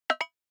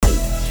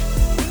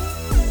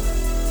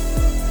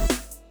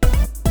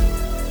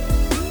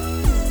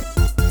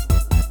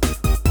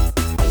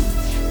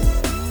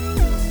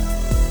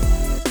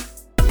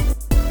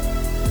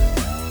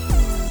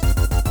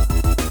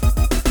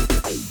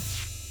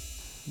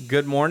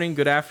Good morning,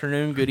 good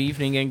afternoon, good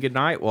evening, and good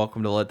night.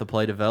 Welcome to Let the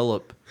Play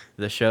Develop,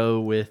 the show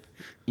with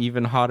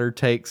even hotter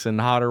takes and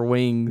hotter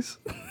wings.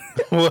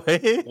 What?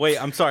 Wait,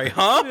 I'm sorry,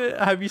 huh?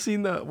 Have you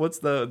seen what's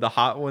the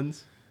hot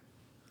ones?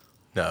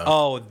 No.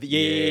 Oh,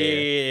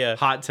 yeah.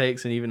 Hot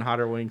takes and even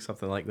hotter wings,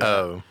 something like that.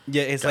 Oh.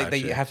 Yeah, it's like they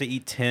Gotcha. have to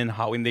eat 10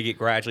 hot wings. They get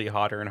gradually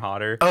hotter and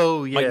hotter.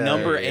 Oh, yeah. Like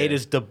number yeah. 8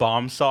 is the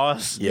bomb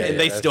sauce. Yeah, and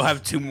they that's- still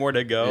have 2 more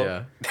to go.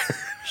 Yeah.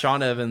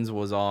 Sean Evans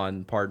was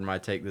on Pardon My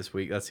Take this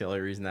week. That's the only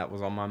reason that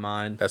was on my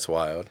mind. That's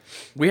wild.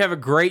 We have a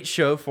great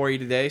show for you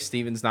today.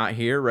 Steven's not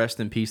here. Rest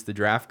in peace, the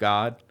draft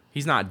god.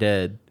 He's not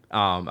dead.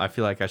 I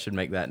feel like I should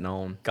make that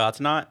known. God's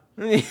not.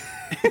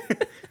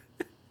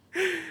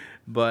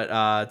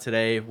 But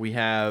today we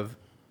have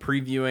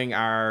previewing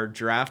our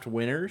draft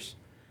winners,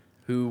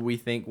 who we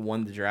think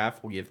won the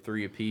draft. We'll give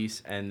 3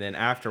 apiece, and then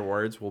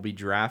afterwards we'll be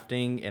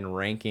drafting and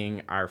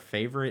ranking our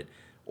favorite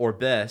or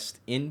best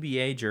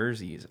NBA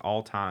jerseys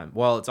all time.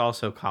 Well, it's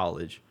also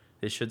college.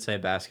 It should say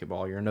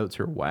basketball. Your notes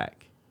are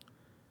whack.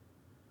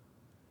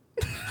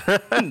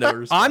 No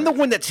respect. I'm the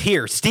one that's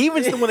here.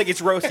 Steven's the one that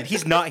gets roasted.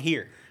 He's not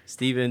here.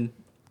 Steven,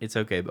 it's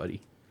okay,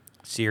 buddy.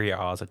 Serie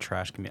A is a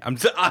trash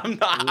community.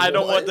 I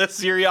don't want the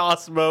Serie A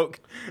smoke.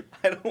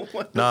 I don't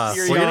want the Nah,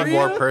 Serie we're A. getting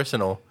more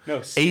personal.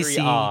 No, Serie AC,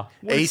 A.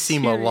 AC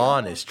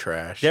Milan is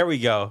trash. There we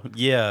go.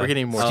 Yeah. We're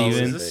getting more Oh, is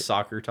Steven. this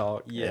soccer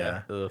talk?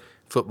 Yeah. Ugh.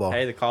 Football.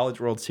 Hey, the College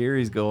World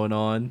Series going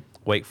on.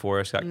 Wake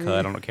Forest got cut.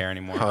 I don't care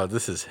anymore. Oh,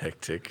 this is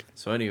hectic.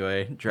 So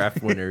anyway,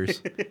 draft winners.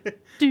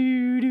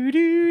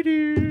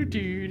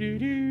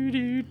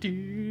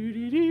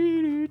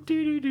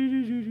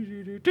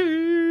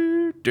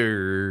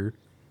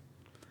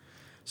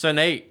 So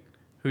Nate,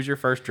 who's your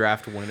first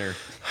draft winner?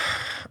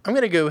 I'm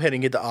going to go ahead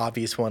and get the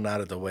obvious one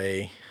out of the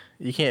way.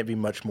 You can't be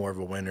much more of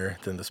a winner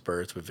than the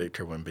Spurs with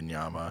Victor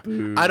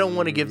Wembanyama. I don't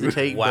want to give the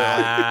take, but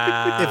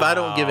if I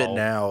don't give it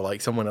now,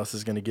 like someone else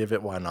is going to give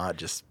it, why not?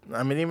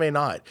 He may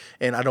not.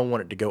 And I don't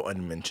want it to go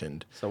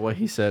unmentioned. So what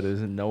he said is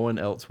no one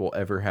else will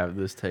ever have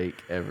this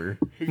take ever.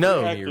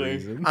 No, Any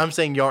reason. I'm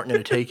saying you aren't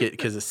going to take it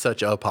because it's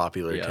such a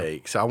popular Yeah.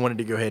 take. So I wanted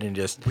to go ahead and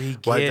just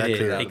wipe Get that it.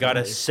 clear out They of got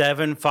the a way.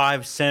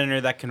 7'5"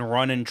 center that can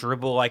run and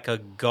dribble like a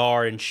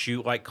guard and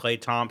shoot like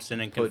Klay Thompson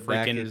and can Put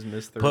back freaking his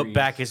missed put threes.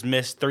 back his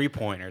missed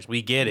 3-pointers.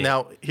 We get it.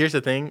 Now, here's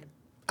the thing.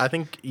 I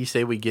think you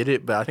say we get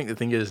it, but I think the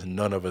thing is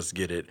none of us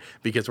get it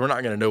because we're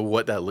not going to know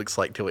what that looks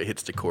like till it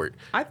hits the court.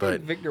 I think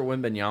But Victor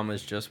Wembanyama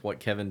is just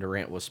what Kevin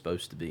Durant was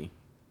supposed to be.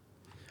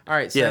 All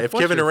right, yeah, Seth, if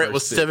what's Kevin your Durant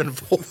was first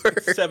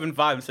pick? 7'4",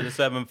 7'5" instead of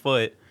 7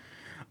 foot.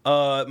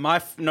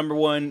 My number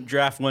 1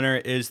 draft winner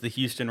is the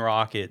Houston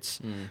Rockets.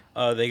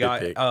 They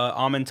got pick.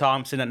 Amon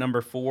Thompson at number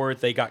 4.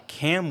 They got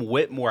Cam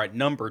Whitmore at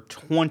number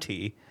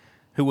 20,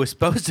 who was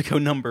supposed to go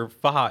number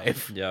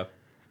 5. Yeah.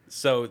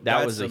 So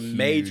That was was a a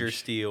major huge-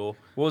 steal.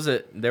 What was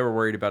it? They were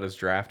worried about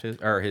his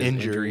or his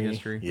injury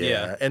history. Yeah.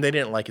 Yeah. And they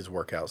didn't like his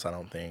workouts, I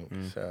don't think.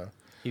 So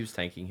He was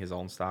tanking his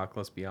own stock,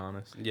 let's be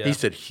honest. Yeah. he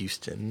said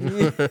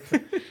Houston.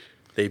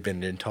 They've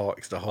been in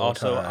talks the whole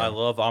Also, time. I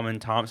love Amon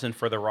Thompson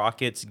for the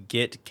Rockets.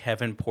 Get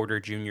Kevin Porter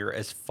Jr.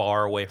 as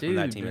far away from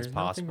that team as there's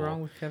possible. nothing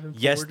wrong with Kevin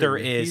Yes, Porter. there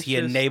is. He's He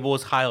just-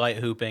 enables highlight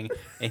hooping,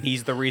 and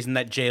he's the reason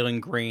that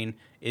Jalen Green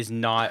is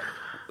not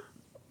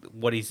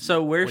what he's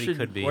So what he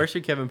could be. where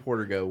should Kevin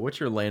Porter go? What's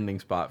your landing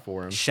spot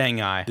for him?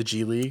 Shanghai. the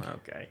G League.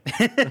 Okay.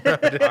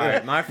 All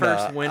right, my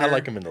first Nah, winner. I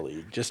like him in the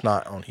league, just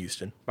not on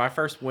Houston. My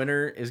first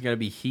winner is going to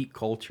be Heat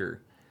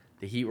culture.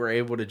 The Heat were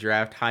able to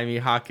draft Jaime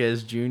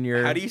Jaquez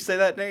Jr. How do you say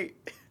that, Nate?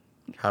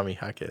 Jaime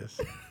Jaquez.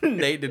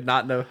 Nate did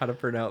not know how to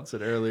pronounce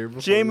it earlier.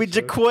 before Jamie the show.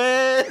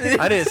 Jaquez.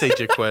 I didn't say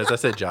Jaquez. I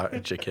said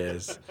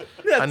Jaquez.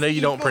 I know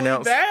you don't equally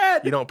pronounce.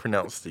 bad. You don't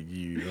pronounce the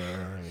U.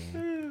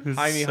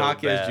 Jaime So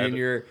Jaquez bad.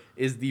 Jr.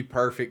 is the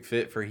perfect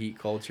fit for Heat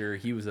culture.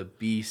 He was a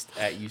beast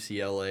at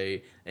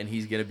UCLA, and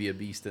he's going to be a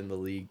beast in the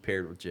league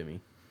paired with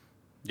Jimmy,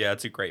 Yeah,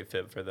 it's a great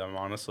fit for them,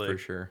 honestly. for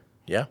sure.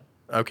 Yeah.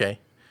 Okay.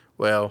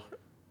 Well,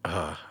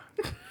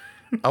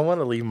 I want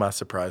to leave my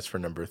surprise for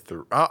number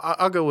 3.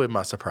 I'll go with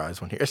my surprise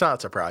one here. It's not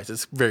a surprise.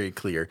 It's very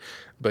clear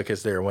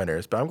because they're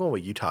winners. But I'm going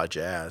with Utah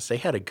Jazz. They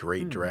had a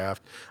great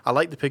draft. I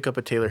like the pickup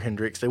of Taylor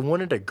Hendricks. They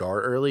wanted a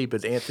guard early,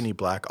 but Anthony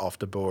Black off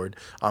the board,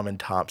 Amon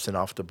Thompson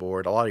off the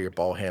board. A lot of your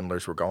ball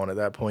handlers were gone at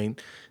that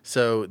point.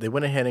 So they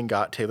went ahead and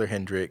got Taylor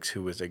Hendricks,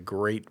 who was a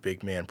great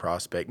big man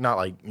prospect. Not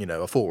like,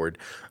 a forward.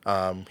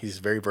 He's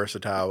very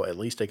versatile. At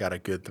least they got a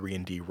good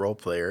 3-and-D role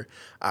player.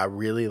 I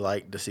really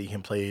like to see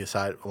him play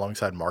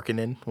alongside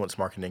Markkanen once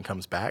Markkanen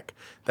comes back.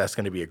 That's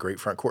going to be a great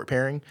front court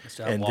pairing. They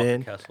still have And Walker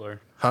then,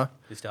 Kessler. huh?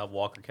 They still have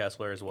Walker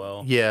Kessler as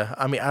well. Yeah,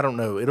 I don't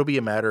know. It'll be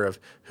a matter of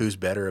who's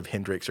better, of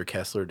Hendricks or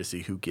Kessler, to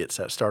see who gets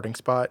that starting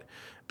spot.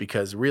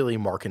 Because really,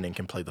 Markkanen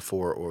can play the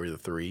 4 or the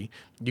 3.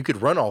 You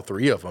could run all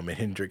 3 of them, and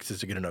Hendricks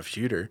is a good enough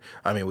shooter.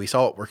 We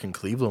saw it work in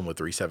Cleveland with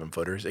 3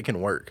 7-footers. It can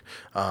work.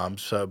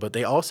 But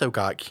they also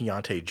got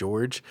Keontae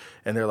George,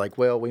 and they're like,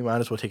 well, we might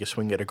as well take a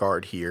swing at a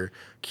guard here.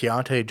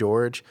 Keontae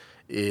George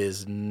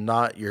is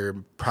not your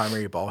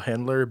primary ball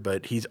handler,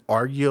 but he's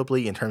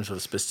arguably, in terms of a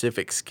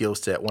specific skill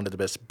set, one of the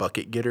best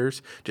bucket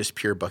getters, just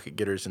pure bucket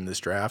getters in this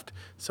draft.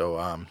 So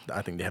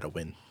I think they had a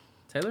win.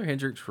 Taylor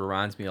Hendricks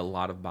reminds me a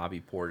lot of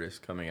Bobby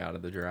Portis coming out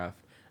of the draft.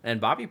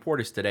 And Bobby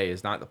Portis today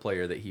is not the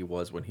player that he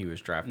was when he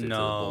was drafted to the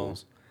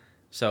Bulls.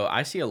 So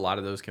I see a lot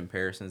of those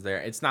comparisons there.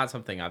 It's not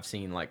something I've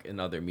seen like in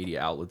other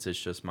media outlets. It's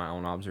just my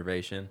own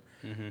observation.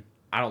 Mm-hmm.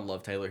 I don't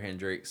love Taylor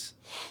Hendricks.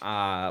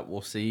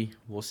 We'll see.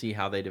 We'll see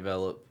how they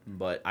develop,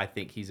 but I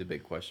think he's a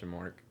big question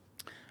mark.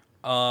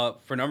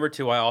 For number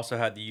 2, I also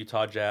had the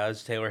Utah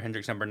Jazz. Taylor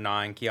Hendricks, number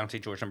 9.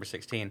 Keontae George, number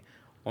 16.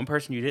 One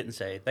person you didn't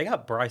say, they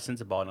got Bryce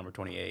Sensabaugh, number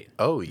 28.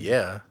 Oh,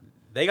 yeah.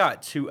 They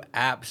got 2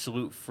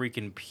 absolute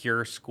freaking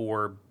pure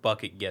score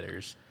bucket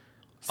getters.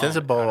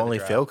 Sensabaugh only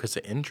fell because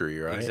of injury,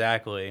 right?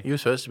 Exactly. He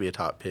was supposed to be a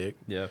top pick.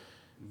 Yeah.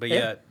 But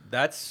yeah,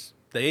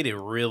 they did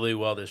really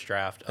well this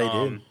draft. They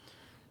did.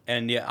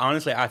 And yeah,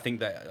 honestly, I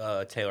think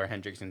that Taylor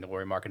Hendricks and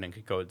Lauri Markkanen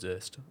could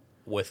coexist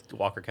with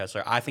Walker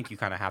Kessler. I think you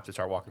kind of have to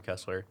start Walker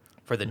Kessler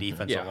for the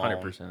defense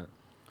alone.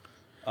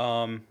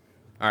 100%.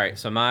 All right,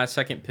 so my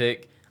second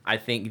pick, I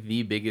think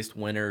the biggest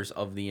winners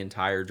of the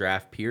entire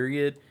draft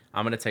period,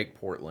 I'm going to take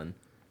Portland.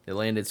 They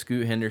landed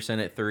Scoot Henderson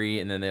at 3,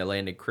 and then they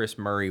landed Chris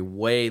Murray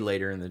way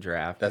later in the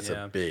draft. That's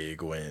a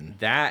big win.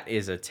 That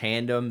is a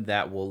tandem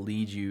that will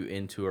lead you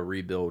into a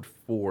rebuild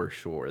for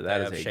sure.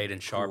 That is a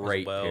Shaedon Sharpe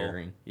great as well.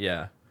 pairing.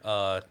 Yeah.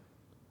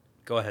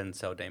 Go ahead and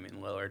sell Damian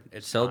Lillard.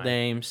 Sell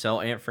Dame, sell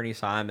Anthony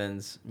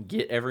Simons,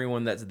 get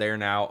everyone that's there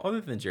now,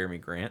 other than Jeremy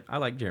Grant. I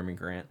like Jeremy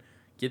Grant.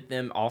 Get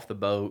them off the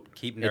boat.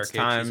 Keep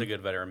Nurkic. He's a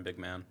good veteran big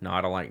man. No,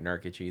 I don't like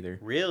Nurkic either.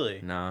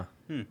 Really? Nah.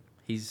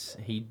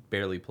 He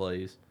barely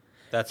plays.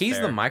 He's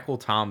the Michael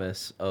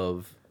Thomas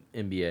of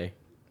NBA.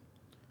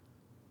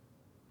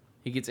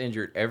 He gets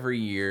injured every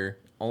year,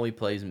 only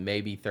plays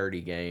maybe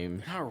 30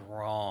 games. You're not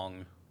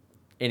wrong.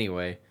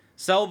 Anyway,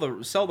 sell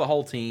the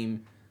whole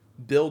team,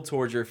 build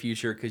towards your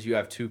future because you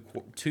have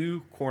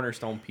two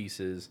cornerstone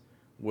pieces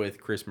with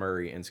Chris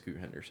Murray and Scoot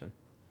Henderson.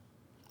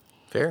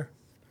 Fair.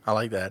 I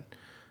like that.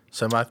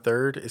 So my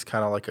third is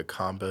kind of like a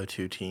combo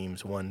 2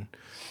 teams, one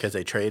because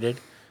they traded.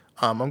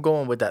 I'm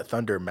going with that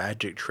Thunder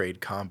Magic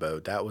trade combo.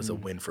 That was a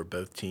win for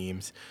both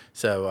teams.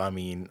 So, I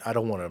mean, I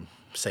don't want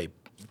to say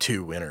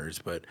 2 winners,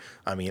 but,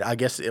 I mean, I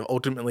guess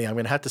ultimately I'm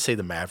going to have to say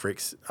the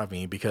Mavericks. I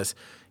mean, because,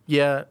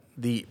 yeah,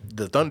 the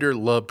Thunder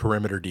love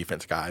perimeter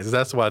defense guys.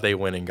 That's why they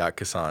went and got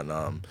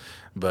Kassan.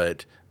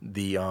 But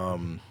the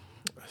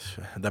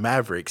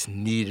Mavericks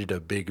needed a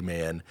big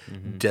man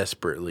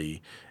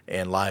desperately,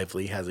 and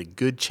Lively has a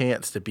good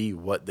chance to be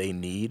what they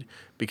need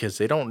because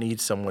they don't need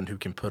someone who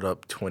can put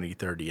up 20,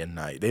 30 a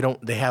night.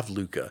 They have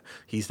Luka.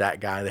 He's that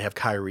guy. They have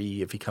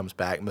Kyrie if he comes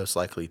back, most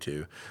likely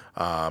to.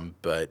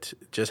 But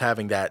just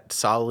having that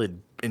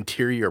solid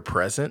interior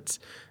presence,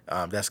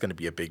 that's going to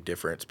be a big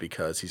difference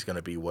because he's going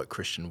to be what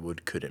Christian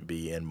Wood couldn't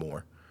be and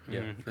more.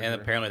 Yeah, and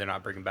apparently they're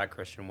not bringing back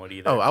Christian Wood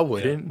either. Oh, I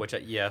wouldn't.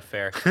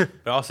 Fair.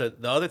 But also,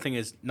 the other thing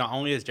is, not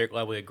only is Derek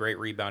Lively a great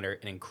rebounder,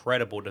 an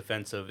incredible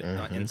defensive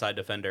inside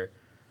defender,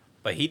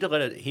 but he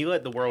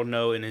let the world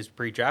know in his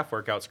pre-draft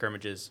workout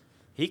scrimmages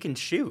he can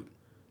shoot.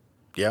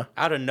 Yeah.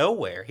 Out of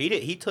nowhere,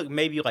 he took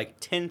maybe like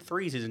 10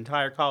 threes his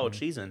entire college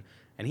season,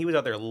 and he was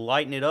out there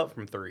lighting it up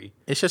from 3.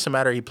 It's just a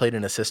matter he played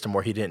in a system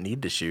where he didn't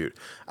need to shoot.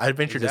 I'd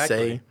venture to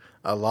say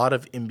a lot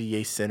of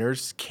NBA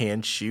centers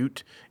can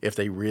shoot if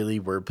they really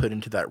were put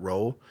into that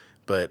role,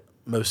 but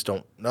most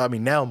don't. I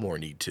mean, now more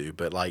need to,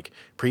 but like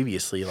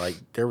previously, like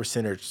there were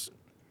centers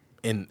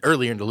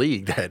earlier in the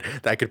league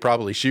that could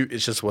probably shoot. It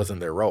just wasn't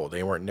their role.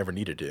 They never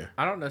needed to.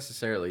 I don't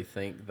necessarily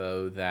think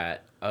though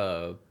that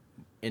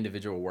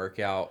individual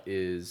workout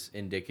is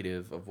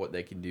indicative of what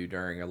they can do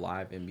during a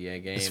live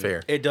NBA game. It's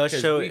fair. It does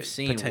show we've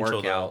seen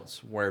potential, workouts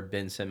where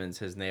Ben Simmons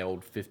has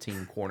nailed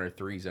 15 corner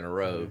threes in a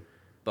row,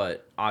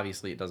 but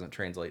obviously it doesn't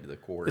translate to the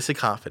court. It's a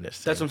confidence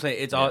thing. That's what I'm saying.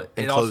 It's all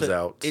and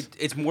closeouts.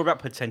 It's more about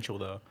potential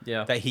though.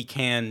 Yeah. That he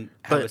can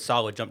have a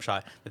solid jump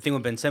shot. The thing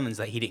with Ben Simmons is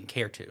that he didn't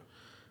care to.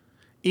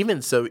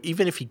 Even so,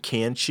 even if he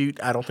can shoot,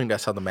 I don't think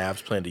that's how the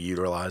Mavs plan to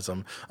utilize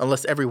him.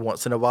 Unless every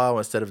once in a while,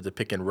 instead of the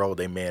pick and roll,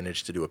 they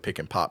manage to do a pick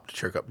and pop to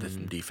trick up the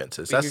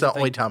defenses. But That's the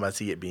only time I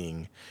see it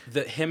being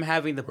him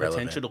having the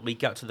potential to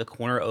leak out to the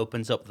corner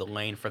opens up the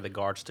lane for the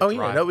guards to drive.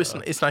 Yeah, no,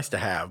 it's nice to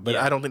have, but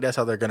I don't think that's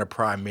how they're going to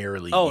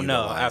primarily utilize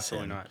no,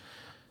 absolutely him.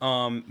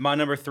 not. My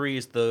number 3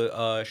 is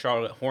the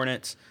Charlotte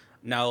Hornets.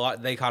 Now,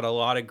 they caught a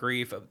lot of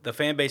grief. The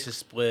fan base is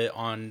split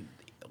on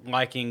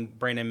liking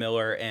Brandon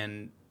Miller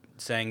and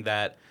saying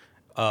that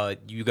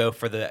you go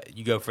for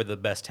the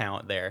best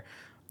talent there,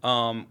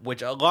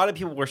 which a lot of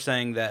people were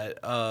saying that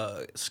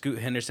Scoot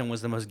Henderson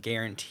was the most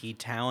guaranteed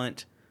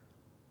talent.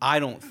 I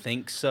don't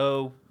think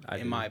so,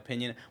 in my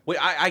opinion.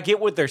 I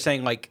get what they're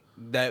saying, like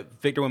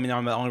that Victor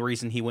Wembanyama, the only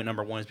reason he went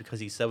number 1 is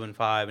because he's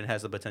 7'5" and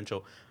has the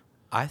potential.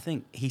 I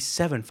think he's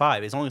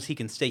 7'5". As long as he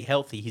can stay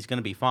healthy, he's going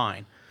to be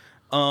fine.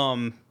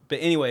 But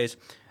anyways,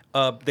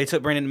 they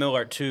took Brandon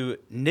Miller to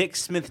Nick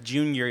Smith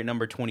Jr. at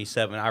number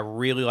 27. I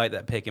really like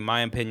that pick. In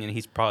my opinion,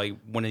 he's probably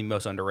one of the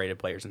most underrated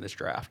players in this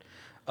draft.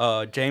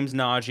 James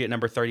Najee at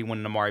number 31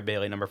 and Amari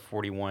Bailey at number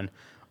 41.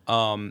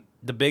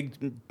 The big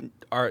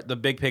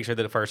picks are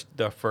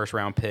the first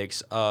round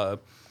picks. I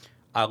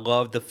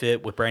love the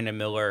fit with Brandon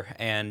Miller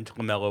and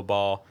LaMelo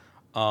Ball.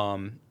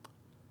 LaMelo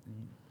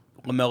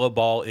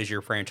Ball is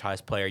your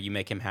franchise player. You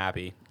make him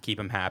happy. Keep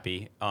him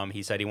happy.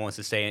 He said he wants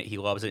to stay. He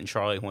loves it in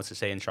Charlotte. He wants to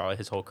stay in Charlotte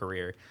his whole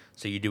career.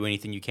 So you do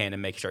anything you can to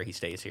make sure he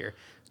stays here.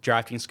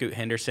 Drafting Scoot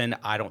Henderson,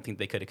 I don't think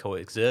they could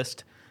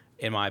coexist,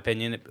 in my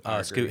opinion.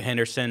 Scoot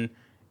Henderson,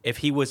 if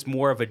he was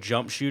more of a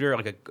jump shooter,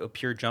 like a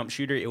pure jump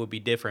shooter, it would be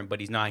different. But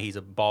he's not. He's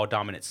a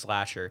ball-dominant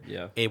slasher.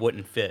 Yeah. It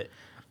wouldn't fit.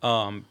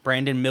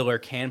 Brandon Miller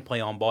can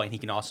play on ball, and he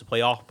can also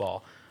play off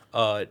ball.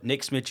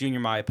 Nick Smith Jr.,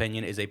 in my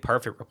opinion, is a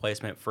perfect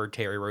replacement for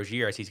Terry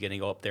Rozier as he's getting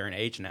to go up there in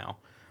age now.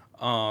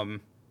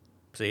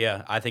 So,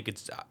 yeah, I think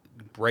it's a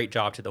great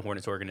job to the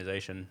Hornets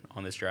organization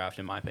on this draft,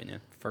 in my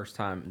opinion. First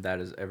time that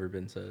has ever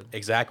been said.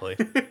 Exactly.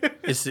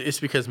 It's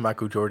because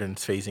Michael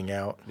Jordan's phasing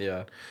out.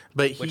 Yeah.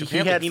 But he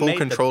had full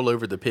control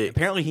over the pick.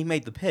 Apparently, he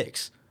made the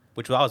picks,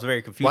 which I was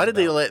very confused Why did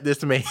they about. let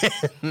this man?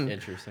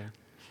 Interesting.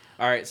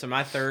 All right, so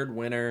my third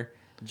winner,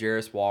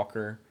 Jarris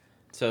Walker.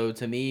 So,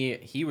 to me,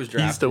 he was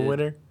drafted. He's the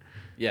winner?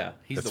 Yeah,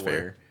 he's That's the fair.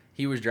 winner.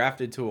 He was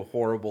drafted to a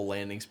horrible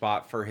landing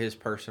spot for his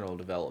personal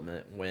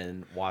development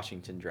when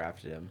Washington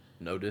drafted him.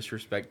 No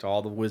disrespect to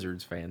all the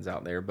Wizards fans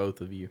out there, both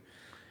of you.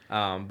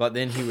 But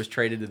then he was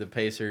traded to the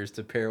Pacers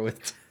to pair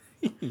with...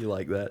 You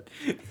like that?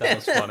 That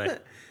was funny.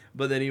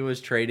 But then he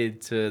was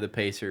traded to the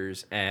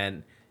Pacers,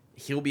 and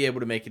he'll be able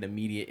to make an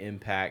immediate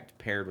impact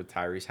paired with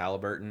Tyrese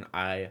Halliburton.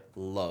 I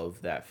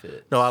love that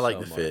fit. No, I like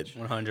so the much. fit.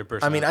 100%.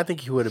 I mean, I think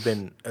he would have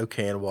been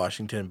okay in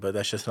Washington, but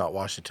that's just not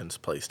Washington's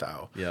play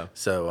style. Yeah.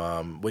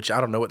 So, which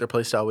I don't know what their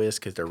play style is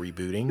because they're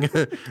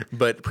rebooting,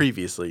 but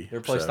previously.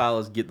 Their play style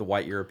is get the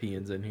white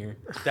Europeans in here.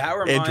 That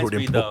And reminds Jordan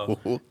me, though.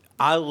 Poole.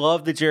 I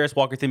love the Jarris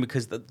Walker thing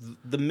because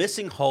the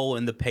missing hole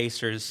in the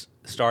Pacers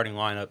starting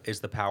lineup is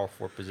the power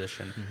forward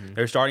position. Mm-hmm.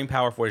 Their starting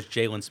power forward is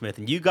Jalen Smith.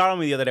 And you got on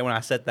me the other day when I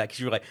said that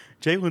because you were like,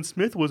 Jalen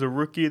Smith was a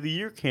Rookie of the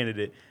Year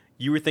candidate.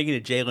 You were thinking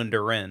of Jalen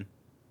Duren.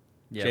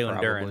 Yeah, Jalen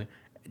probably. Duren.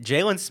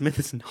 Jalen Smith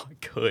is not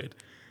good.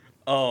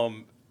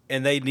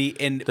 And they need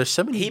and There's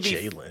so many he'd be-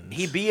 Jalens.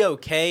 He'd be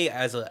okay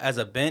as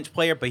a bench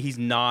player, but he's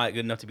not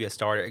good enough to be a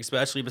starter,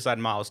 especially beside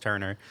Miles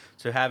Turner.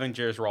 So having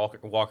Jarris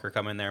Walker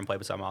come in there and play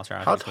beside Miles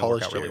Turner, I How think it's gonna tall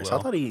work is out really Jarris? well.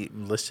 I thought he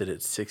listed at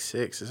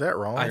 6'6". Is that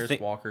wrong? I Jarris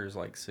think- Walker is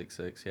like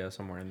 6'6", yeah,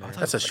 somewhere in there.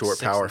 That's a like short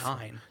power.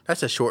 6'9".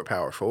 That's a short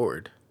power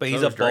forward. But So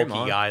he's a is bulky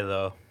Draymond. guy,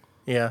 though.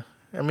 Yeah.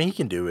 I mean, he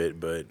can do it,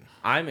 but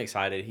I'm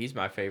excited. He's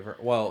my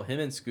favorite. Well, him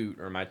and Scoot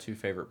are my two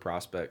favorite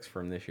prospects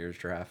from this year's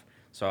draft.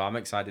 So I'm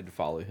excited to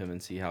follow him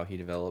and see how he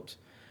develops.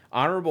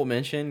 Honorable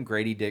mention,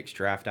 Grady Dick's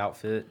draft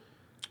outfit.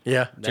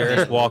 yeah. That Jarris man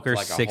looked Walker,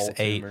 like a whole 6'8".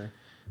 tumor.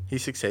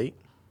 He's 6'8".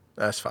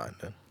 That's fine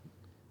then.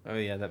 Oh,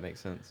 yeah, that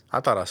makes sense.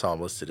 I thought I saw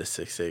him listed as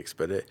 6'6",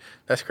 but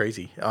that's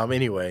crazy.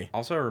 Anyway,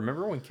 Also,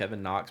 remember when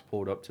Kevin Knox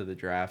pulled up to the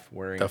draft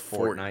wearing a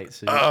Fort- Fortnite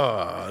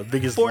suit?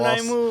 biggest Fortnite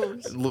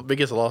loss, moves.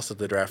 biggest loss of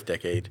the draft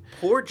decade.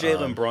 Poor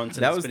Jalen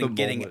Brunson that has was been the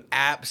getting moment.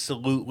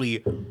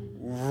 absolutely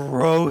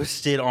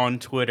roasted on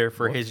Twitter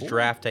for his for?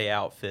 draft day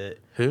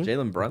outfit. Who?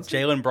 Jalen Brunson?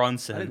 Jalen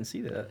Brunson. I didn't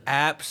see that.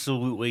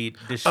 Absolutely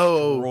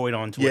destroyed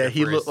on Twitter. Yeah,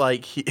 he for looked his-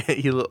 like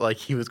he looked like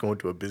he was going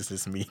to a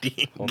business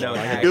meeting. Hold No, on,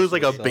 I it It was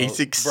like a actually saw-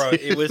 basic Bro,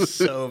 suit. it was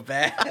so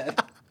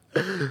bad.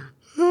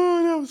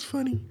 Oh, that was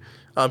funny.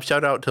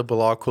 Shout out to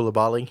Bilal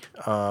Coulibaly.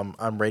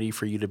 I'm ready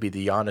for you to be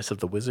the Giannis of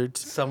the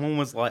Wizards. Someone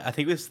was like, I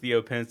think it was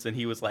Theo Pinson.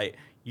 He was like,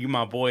 "You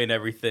my boy and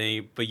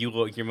everything, but you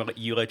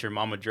let your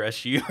mama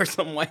dress you," or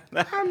something like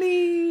that. I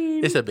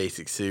mean, It's a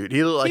basic suit.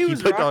 He looked like he he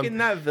was put rocking on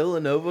that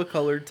Villanova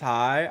colored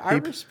tie. I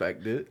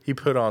respect it. he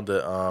put on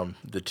the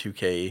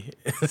 2K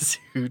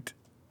suit.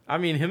 I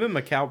mean, him and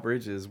Mikal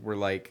Bridges were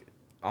like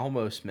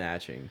almost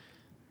matching.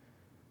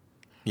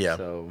 Yeah,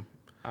 So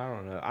I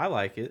don't know. I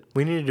like it.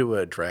 we need to do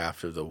a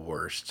draft of the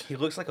worst, He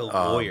looks like a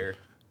lawyer.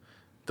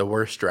 the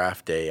worst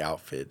draft day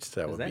outfits.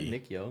 That Is would that be.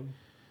 Nick Young?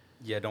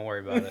 Yeah, don't worry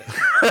about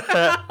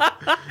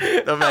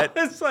it. No, Matt,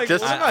 It's like,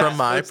 just what am I from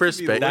my supposed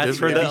to be perspective, That's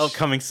for looking the at?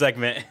 upcoming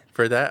segment.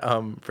 for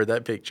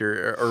that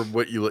picture or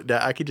what you looked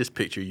at, I could just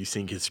picture you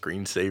seeing his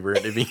screensaver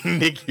and it being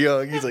Nick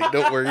Young. He's like,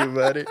 "Don't worry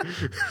about it."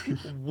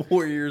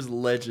 Warriors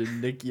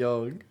legend Nick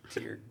Young.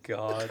 Dear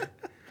God.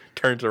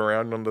 Turns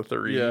around on the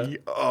three. Yeah.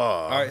 Oh,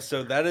 All right,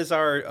 so that is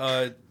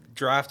our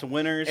draft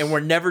winners And we're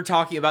never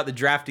talking about the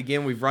draft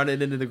again. We've run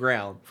it into the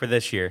ground. for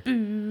this year.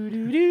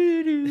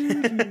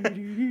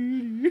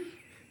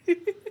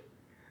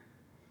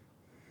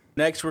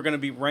 Next, we're gonna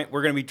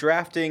be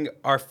drafting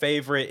our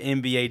favorite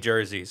NBA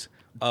jerseys.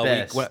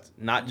 Best,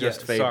 not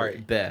just yeah, favorite. sorry.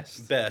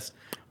 Best. Best.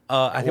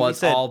 I think Well, we it's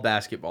said all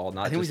basketball,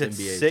 not I think we just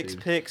said NBA. 6 too.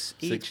 picks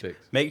each. 6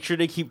 picks. Make sure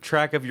to keep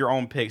track of your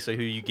own picks, so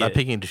who you I'm get.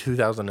 picking the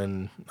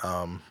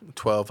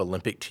 2012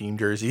 Olympic team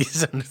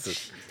jerseys.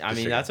 I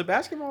mean, that's a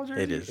basketball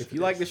jersey. It is, If it you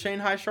like is. the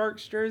Shanghai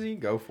Sharks jersey,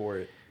 go for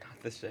it.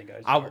 This thing,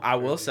 guys. I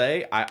will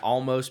say I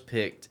almost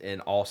picked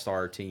an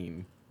all-star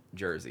team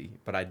jersey,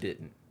 but I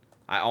didn't.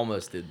 I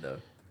almost did, though.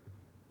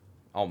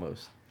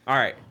 Almost. All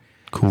right.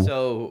 Cool.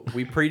 So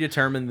we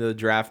predetermined the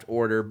draft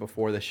order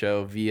before the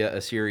show via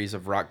a series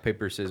of rock,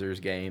 paper, scissors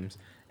games.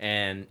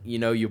 And you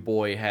know your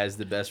boy has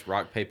the best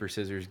rock, paper,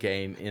 scissors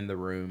game in the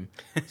room.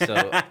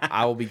 So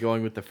I will be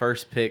going with the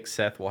first pick.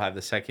 Seth will have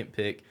the second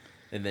pick.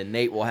 And then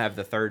Nate will have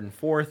the third and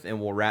fourth, and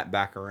we'll wrap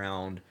back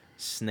around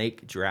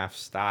snake draft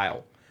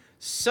style.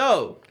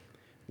 So,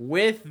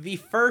 with the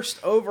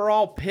first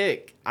overall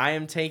pick, I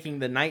am taking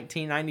the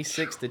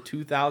 1996 to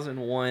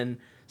 2001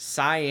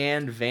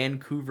 Cyan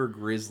Vancouver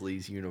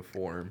Grizzlies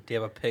uniform. Do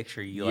you have a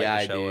picture you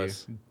like to show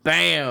us?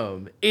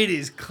 Bam! It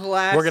is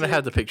classic. We're gonna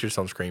have the pictures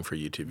on screen for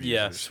YouTube users.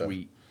 Yeah, so.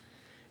 Sweet.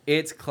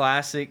 It's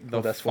classic.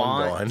 The That's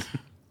one gone. font.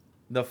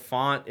 The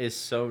font is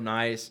so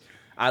nice.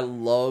 I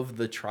love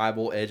the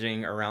tribal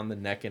edging around the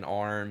neck and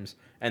arms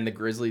and the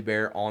grizzly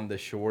bear on the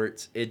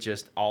shorts. It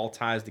just all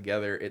ties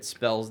together. It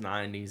spells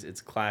 90s.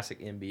 It's classic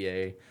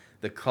NBA.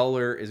 The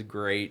color is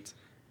great.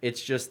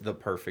 It's just the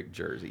perfect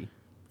jersey.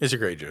 It's a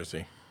great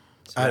jersey.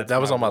 So That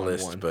was on my 1-1.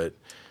 list, but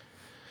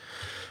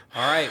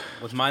All right,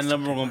 with my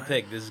number one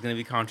pick, this is going to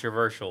be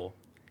controversial,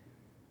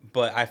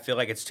 but I feel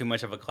like it's too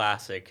much of a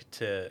classic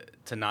to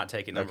not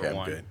take it number okay, I'm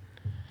one. good.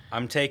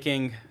 I'm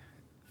taking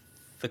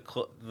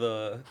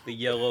the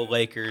yellow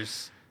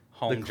Lakers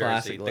home The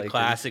classic jersey, the Lakers.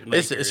 classic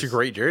Lakers. It's a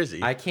great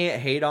jersey. I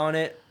can't hate on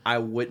it. I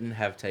wouldn't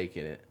have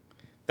taken it.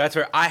 That's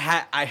where I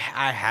had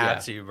Yeah.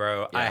 to,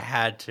 bro. I Yeah.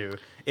 had to.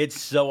 It's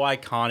so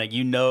iconic.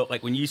 You know,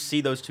 like when you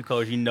see those two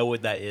colors, you know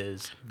what that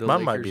is. The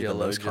Mine might Lakers be the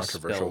yellow most just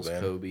controversial spells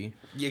then. Kobe.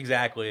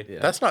 Exactly. Yeah.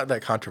 That's not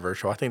that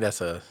controversial. I think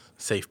that's a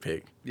safe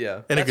pick.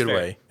 Yeah. In a That's good fair.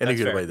 way. In a That's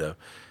good fair. way, though.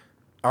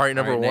 All right,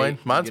 number All right, one. Nate,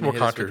 you Mine's gonna more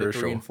hit us with the 3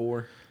 controversial. and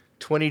 4?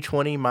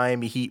 2020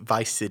 Miami Heat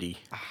Vice City.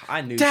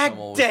 I knew Dang,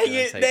 someone was dang gonna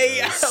it, take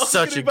Nate. those. I was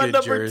Such gonna a be my good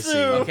number jersey. two.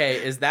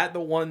 Okay, is that the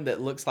one that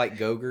looks like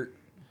Gogurt?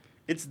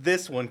 It's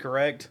this one,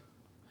 correct?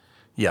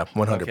 Yeah,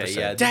 100%. Okay,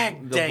 yeah.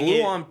 Dang the blue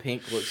it. on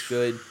pink looks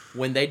good.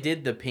 When they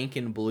did the pink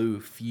and blue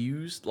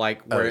fused,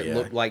 like where it yeah.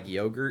 looked like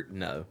yogurt,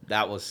 no,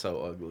 that was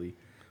so ugly.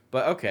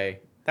 But okay,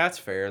 that's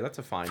fair. That's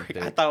a fine pick.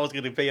 I thought I was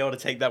going to be able to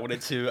take that one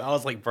at two. I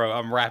was like, bro,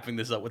 I'm wrapping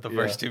this up with the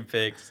first two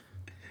picks.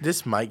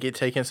 This might get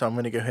taken, so I'm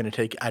going to go ahead and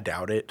take it. I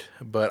doubt it,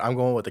 but I'm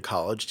going with the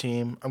college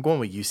team. I'm going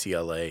with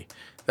UCLA.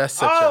 That's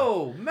such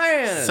Oh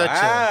man! Such a-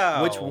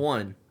 Wow. Which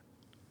one?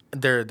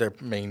 their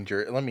main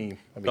jersey. Let me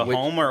The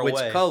home or Which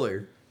away?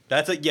 color?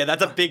 That's a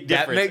big difference.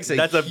 That makes a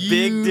That's a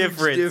big huge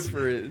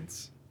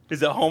difference.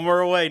 Is it home or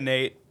away,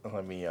 Nate?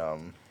 let me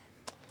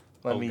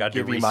gotta do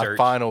give you my research.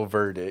 final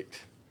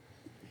verdict.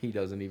 He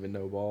doesn't even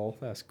know ball.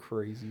 That's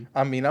crazy.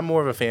 I mean, I'm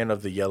more of a fan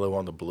of the yellow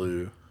on the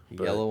blue.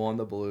 but- Yellow on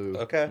the blue.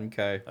 Okay.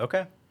 Okay.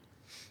 Okay.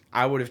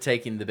 I would have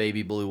taken the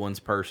baby blue ones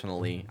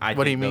personally. I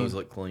What do think you those mean?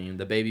 look clean.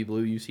 The baby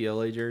blue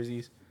UCLA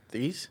jerseys.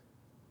 These?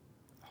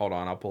 Hold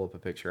on, I'll pull up a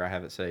picture. I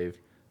have it saved.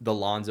 The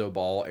Lonzo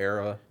Ball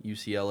era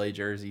UCLA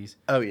jerseys.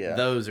 Oh yeah,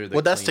 Those are the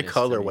well. That's the cleanest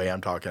to me. colorway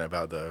I'm talking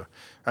about, though.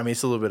 I mean,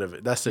 it's a little bit of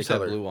it. That's the You said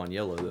color. blue on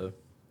yellow though.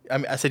 I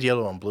mean, I said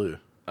yellow on blue.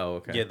 Oh,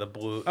 okay. Yeah, the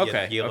blue. Okay.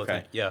 Yeah, the yellow okay.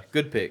 thing. Yeah.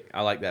 Good pick.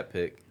 I like that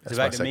pick. That's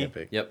back my to second me?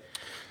 pick. Yep.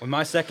 With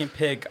my second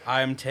pick,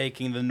 I'm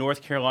taking the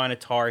North Carolina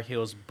Tar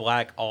Heels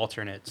black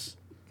alternates.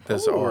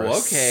 Those Ooh, are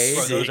okay.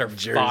 Bro, those are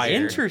sick fire.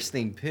 jerseys.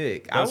 Interesting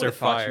pick. I Those would are have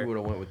thought fire. you would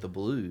have went with the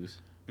blues.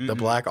 The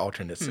black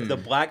alternates. The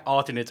black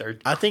alternates are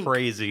I think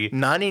crazy.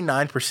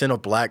 99%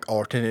 of black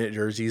alternate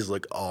jerseys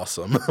look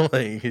awesome.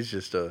 Like it's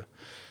just a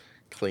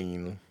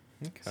clean.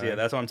 So yeah,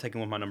 that's what I'm taking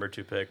with my number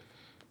two pick.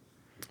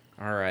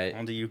 All right.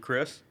 On to you,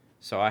 Chris.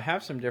 So I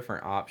have some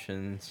different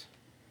options.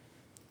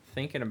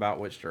 Thinking about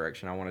which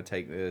direction I want to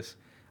take this.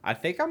 I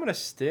think I'm going to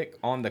stick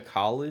on the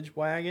college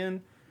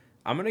wagon.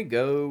 I'm going to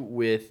go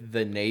with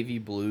the navy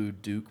blue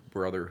Duke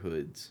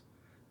Brotherhoods.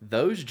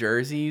 Those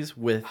jerseys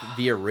with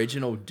the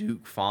original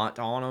Duke font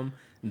on them,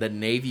 the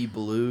navy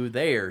blue,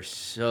 they are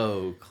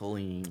so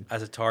clean.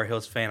 As a Tar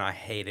Heels fan, I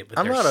hate it, but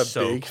I'm they're not a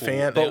so big cool.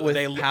 fan, They, but with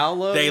they,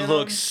 Paolo they in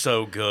look them,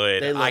 so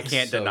good. they look I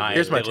can't so deny good. it.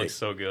 Here's my they look take.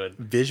 so good.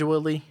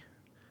 Visually,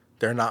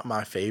 they're not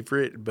my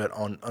favorite, but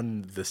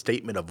on the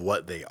statement of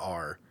what they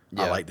are,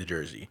 I Yeah. like the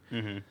jersey.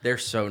 They're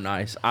so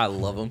nice. I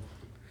love them.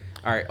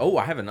 All right. Oh,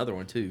 I have another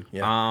one too.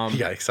 Yeah, he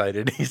got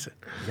excited. He said,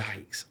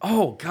 Yikes.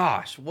 Oh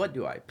gosh, what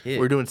do I pick?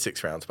 "We're doing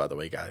 6 rounds, by the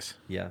way, guys."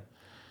 Yeah.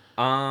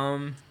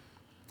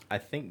 I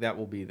think that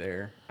will be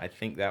there.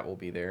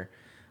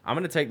 I'm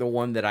going to take the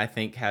one that I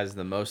think has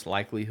the most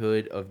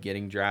likelihood of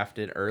getting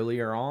drafted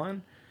earlier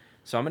on.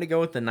 So I'm going to go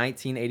with the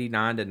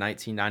 1989 to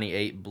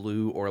 1998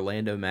 blue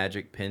Orlando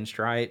Magic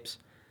pinstripes.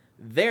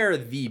 They're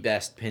the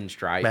best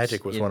pinstripes.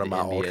 Magic was in one of the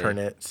my NBA.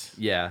 alternates.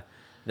 Yeah.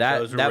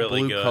 Those are That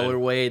really blue good.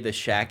 colorway, the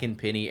Shaq and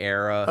Penny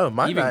era, Oh,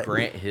 mine even might,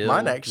 Grant Hill.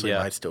 Mine actually Yeah.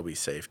 might still be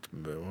safe,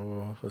 but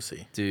we'll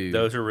see. Dude,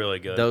 Those are really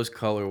good. those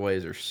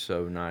colorways are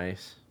so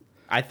nice.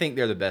 I think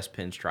they're the best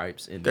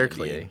pinstripes in the They're NBA.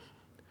 clean.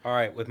 All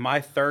right, with my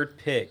third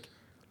pick,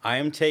 I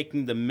am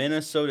taking the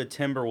Minnesota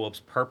Timberwolves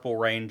Purple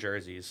Rain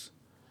jerseys.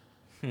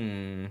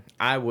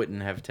 I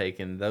wouldn't have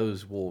taken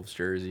those Wolves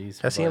jerseys.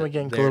 I see 'em but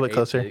again, go a they're little bit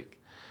closer. a pick.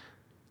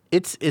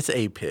 It's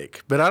a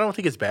pick, but I don't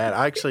think it's bad.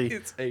 I actually,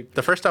 It's a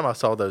the first time I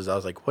saw those, I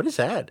was like, "What is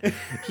that?"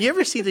 You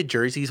ever see the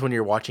jerseys when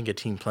you're watching a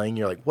team playing?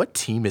 You're like, "What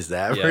team is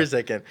that?" Yeah. For a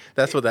second,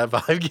 that's what that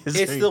vibe gives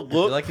It's me. the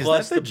look like, is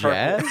plus that the the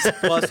purple, Jazz?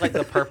 plus like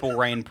the Purple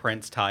Rain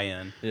Prince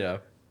tie-in. Yeah.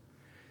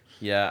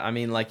 Yeah, I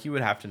mean, like you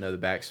would have to know the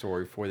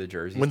backstory for the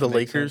jerseys. When the to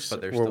make Lakers sense,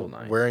 but they're were still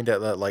nice. wearing that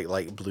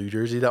like blue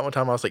jersey that one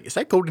time, I was like, "Is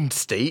that Golden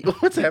State?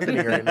 What's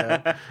happening right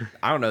now?"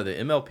 I don't know the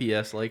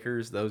MLPS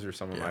Lakers. Those are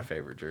some of Yeah. my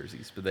favorite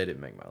jerseys, but they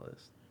didn't make my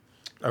list.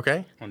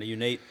 Okay. On to you,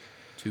 Nate.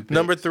 2 picks.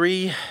 Number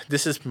 3,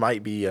 this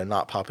might be a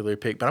not popular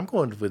pick, but I'm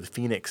going with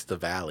Phoenix the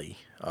Valley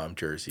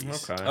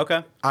jerseys. Okay.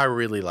 Okay. I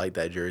really like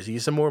that jersey.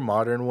 It's a more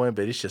modern one,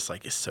 but it's just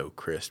like it's so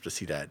crisp to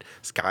see that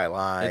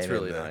skyline. It's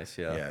really and nice,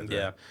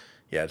 yeah.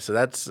 Yeah. So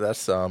that's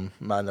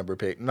my number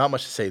pick. Not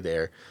much to say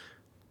there.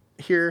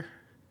 Here,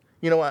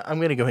 you know what? I'm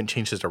going to go ahead and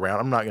change this around.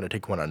 I'm not going to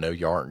take one I know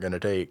you aren't going to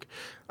take.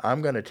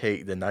 I'm going to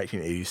take the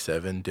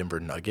 1987 Denver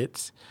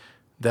Nuggets.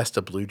 That's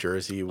the blue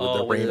jersey with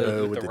the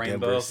rainbow with the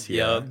rainbow. Denvers.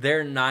 Yeah. Yep.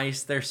 They're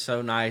nice. They're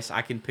so nice.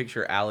 I can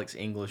picture Alex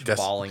English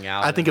balling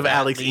out. I think in of that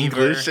Alex fever,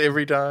 English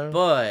every time.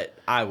 but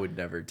I would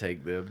never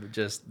take them.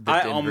 Just the I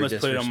Denver almost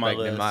put it on my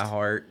disrespect in my list.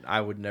 heart. I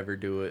would never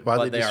do it. Why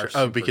but they are dis-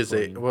 oh, super because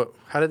clean. they. Well,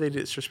 how did they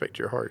disrespect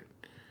your heart?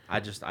 I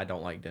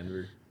don't like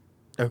Denver.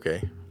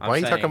 Okay. I'm Why are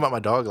you talking saying- about my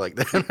dog like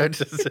that? I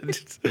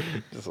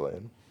just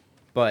letting.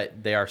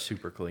 But they are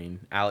super clean.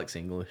 Alex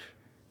English.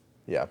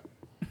 Yeah.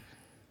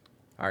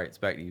 All right, it's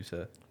back to you,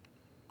 Seth.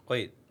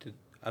 Wait,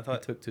 I I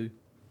thought took 2.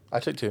 I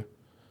took 2.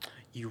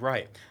 you're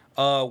right.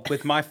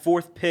 With my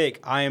 4th pick,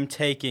 I am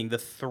taking the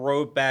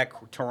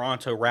throwback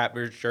Toronto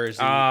Raptors jersey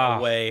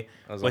away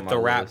that was with on the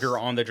my Raptor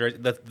list. on the jersey.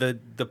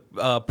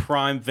 The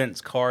prime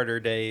Vince Carter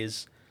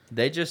days.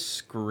 They just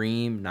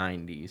scream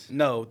 90s.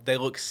 No, they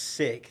look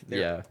sick.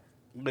 Yeah.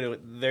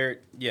 Literally,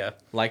 yeah.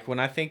 Like when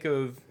I think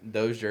of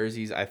those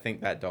jerseys, I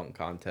think that dunk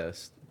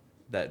contest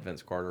that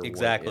Vince Carter won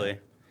Exactly. in.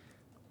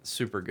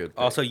 Super good pick.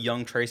 Also,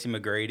 young Tracy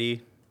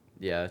McGrady.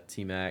 Yeah,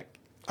 T-Mac.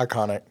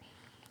 Iconic.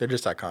 They're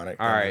just iconic.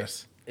 All right.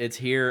 Yes. It's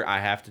here. I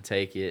have to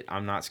take it.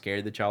 I'm not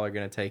scared that y'all are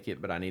going to take it,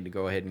 but I need to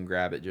go ahead and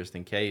grab it just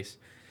in case.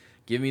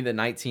 Give me the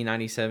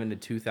 1997 to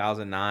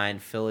 2009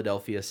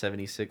 Philadelphia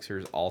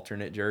 76ers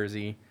alternate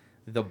jersey.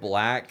 The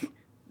black,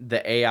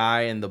 the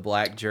AI and the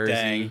black jersey.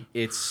 Dang.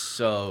 It's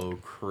so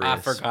crisp. I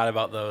forgot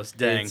about those.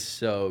 Dang. It's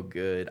so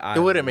good. It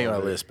wouldn't make my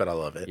love it. list, but I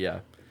love it. Yeah.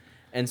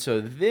 And so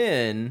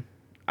then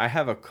I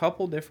have a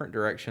couple different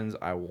directions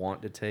I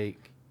want to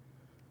take.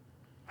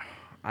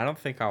 I don't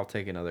think I'll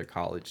take another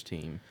college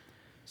team.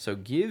 So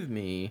give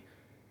me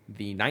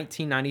the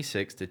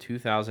 1996 to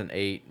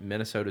 2008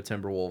 Minnesota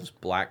Timberwolves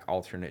black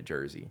alternate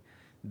jersey.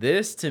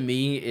 This to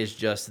me is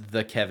just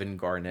the Kevin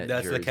Garnett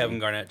That's jersey. the Kevin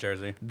Garnett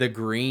jersey. The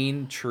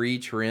green tree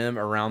trim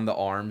around the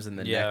arms and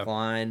the Yeah.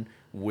 neckline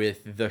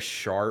with the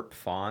sharp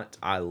font.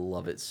 I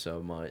love it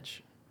so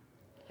much.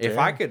 If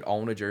Yeah. I could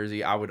own a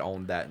jersey, I would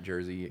own that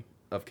jersey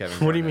of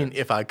Kevin What do you Garnett. mean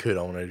if I could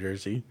own a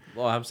jersey?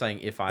 Well, I'm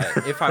saying if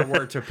I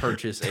were to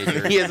purchase a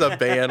jersey. He has a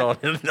ban on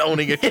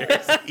owning a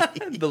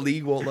jersey. The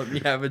league won't let me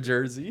have a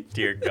jersey.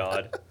 Dear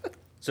God.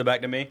 So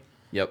back to me.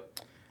 Yep.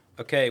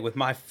 Okay, with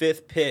my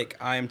 5th pick,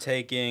 I am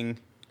taking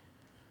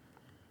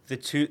the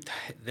two.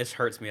 This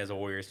hurts me as a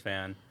Warriors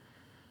fan,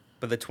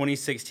 but the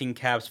 2016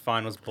 Cavs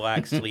Finals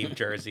black sleeve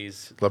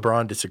jerseys.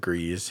 LeBron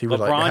disagrees. He would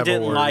like to LeBron have a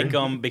didn't word. like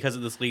them because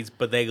of the sleeves,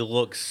 but they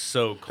look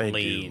so They do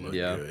clean. look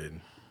Yeah.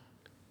 good.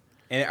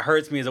 And it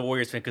hurts me as a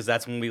Warriors fan because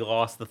that's when we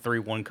lost the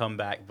 3-1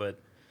 comeback. But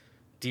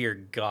dear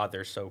God,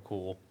 they're so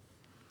cool.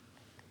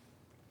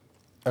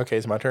 Okay,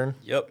 it's my turn.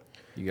 Yep.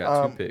 You got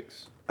 2 Um,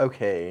 picks.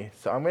 Okay,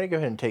 so I'm gonna go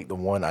ahead and take the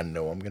one I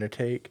know I'm gonna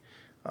take,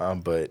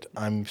 but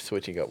I'm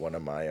switching up one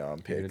of my You're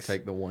gonna picks.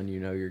 take the one you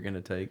know you're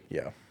gonna take.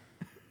 Yeah.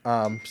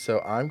 So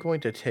I'm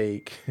going to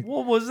take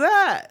What was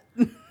that?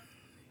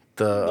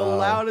 the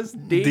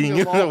loudest ding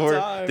of all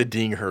world. time. The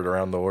ding heard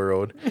around the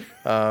world.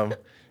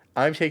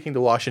 I'm taking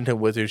the Washington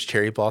Wizards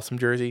cherry blossom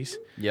jerseys.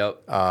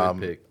 Yep. Good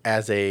pick.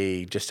 As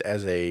a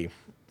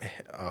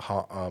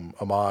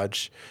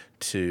homage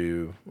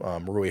to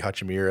Rui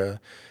Hachimura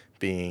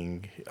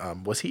being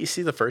is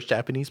he the first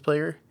Japanese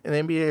player in the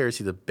NBA, or is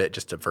he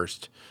just the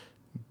first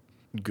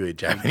good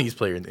Japanese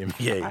player in the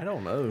NBA? I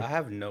don't know. I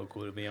have no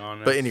clue, to be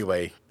honest. But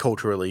anyway,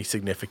 culturally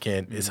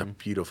significant. It's Mm-hmm. a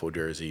beautiful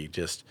jersey.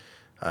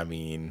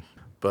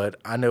 But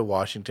I know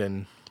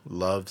Washington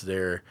loves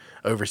their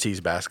overseas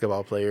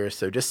basketball players.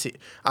 So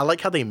I like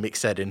how they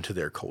mix that into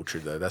their culture,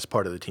 though. That's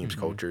part of the team's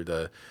Mm-hmm. culture,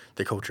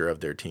 the culture of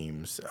their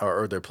teams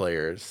or their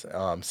players.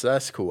 So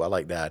that's cool. I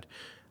like that.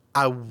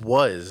 I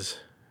was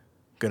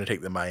going to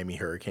take the Miami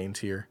Hurricanes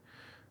here.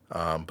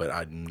 But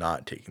I'm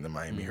not taking the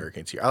Miami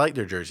Hurricanes here. I like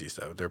their jerseys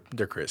though;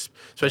 they're crisp,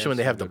 especially when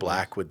they have the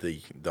black with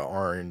the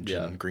orange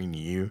and green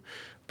U.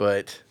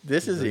 But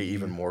this is an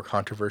even more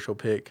controversial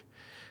pick.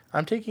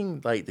 I'm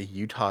taking like the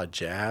Utah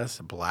Jazz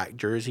black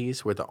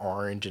jerseys where the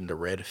orange and the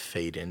red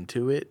fade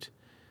into it.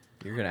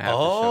 You're gonna have to show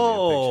me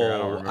a picture. I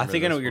don't Oh, remember I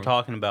think I know this what you're one.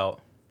 talking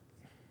about.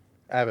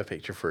 I have a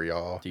picture for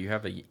y'all. Do you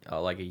have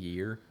like a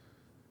year?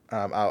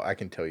 I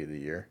can tell you the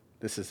year.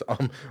 This is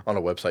on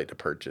a website to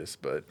purchase,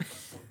 but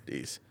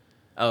these.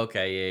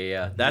 Okay,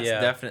 yeah. That's Yeah.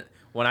 definite.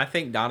 When I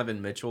think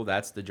Donovan Mitchell,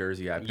 that's the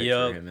jersey I picture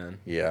Yep. him in.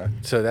 Yeah,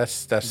 so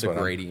that's The what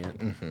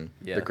gradient.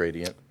 Yeah. The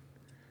gradient.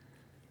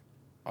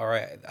 All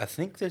right, I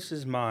think this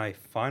is my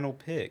final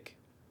pick.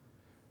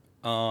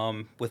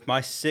 With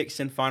my sixth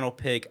and final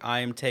pick, I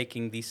am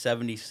taking the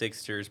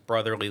 76ers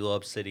Brotherly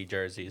Love City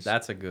jerseys.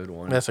 That's a good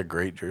one. That's a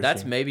great jersey.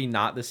 That's maybe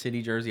not the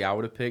city jersey I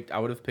would have picked. I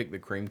would have picked the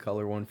cream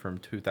color one from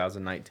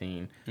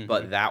 2019,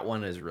 but that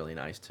one is really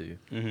nice too.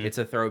 It's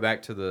a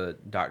throwback to the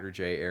Dr.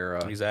 J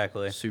era.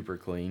 Exactly. Super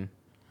clean.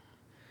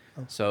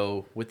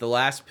 So with the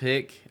last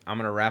pick, I'm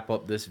going to wrap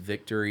up this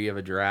victory of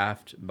a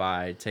draft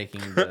by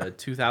taking the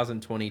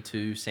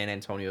 2022 San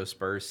Antonio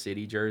Spurs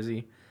city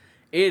jersey.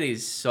 It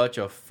is such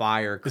a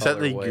fire Is that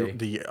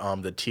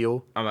colorway. the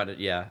teal? I'm about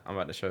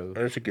to show.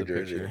 That's a good the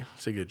jersey. picture.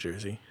 It's a good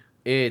jersey.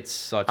 It's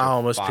such I a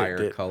almost fire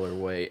picked it.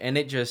 colorway, and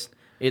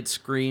it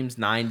screams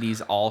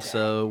 90s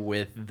also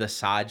with the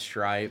side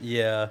stripe.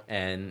 Yeah.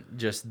 And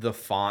just the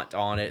font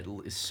on it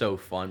is so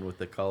fun with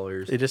the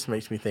colors. It just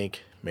makes me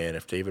think, man,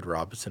 if David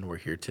Robinson were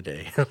here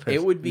today,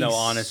 It would be No,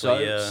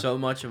 honestly, yeah. so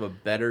much of a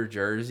better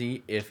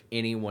jersey if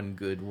anyone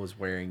good was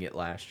wearing it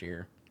last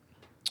year.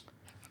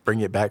 bring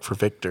it back for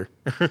Victor.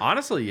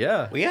 Honestly,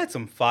 yeah. We had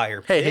some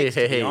fire picks,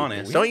 to be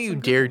honest. Don't you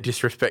dare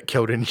disrespect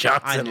Keldon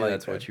Johnson. I knew like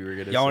that's that. what you were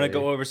going to say. Y'all want to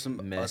go over some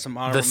Meh. honorable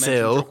The mentions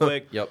sale. real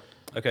quick? Yep.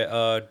 Okay, do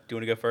you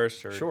want to go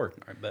first? Or? Sure.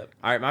 All right, bet.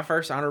 All right, my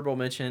first honorable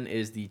mention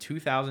is the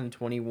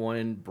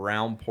 2021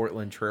 Brown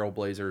Portland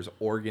Trailblazers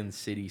Oregon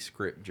City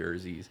script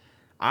jerseys.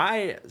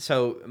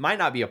 So it might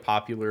not be a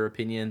popular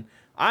opinion.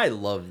 I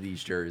love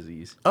these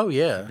jerseys. Oh,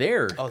 yeah.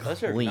 They're Oh,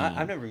 those are clean. not,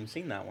 I've never even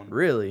seen that one.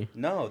 Really?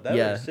 No, that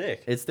was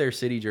sick. It's their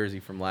city jersey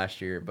from last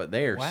year, but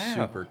they are Wow.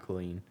 super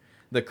clean.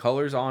 The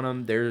colors on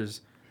them,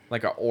 there's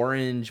like a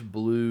orange,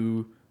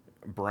 blue,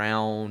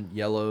 brown,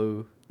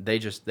 yellow.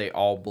 They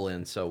all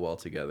blend so well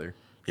together.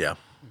 Yeah.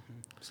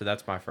 So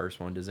that's my first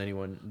one. Does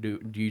anyone do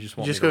you just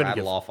want Just me go to ahead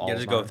and rattle off all Yeah, of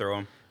just go mine? through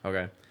them.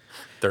 Okay.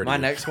 30 My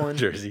next one-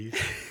 jerseys.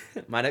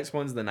 My next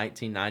one's the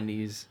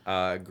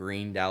 1990s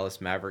green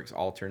Dallas Mavericks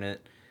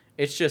alternate.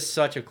 It's just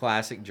such a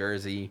classic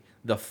jersey.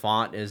 The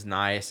font is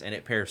nice, and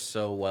it pairs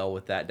so well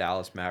with that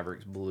Dallas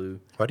Mavericks blue.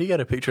 Why do you got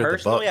a picture of the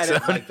Personally, Bucks? I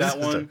didn't like that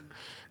one,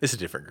 It's a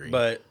different green.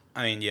 but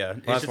I mean, yeah,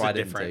 it's that's just why a I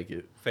didn't different. take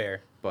it.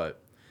 Fair.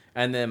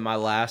 And then my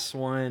last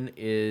one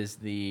is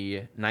the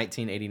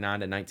 1989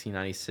 to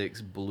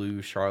 1996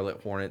 blue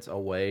Charlotte Hornets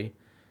away.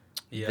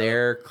 Yep.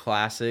 Their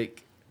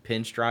classic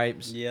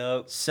pinstripes.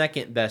 Yep.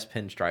 Second best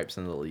pinstripes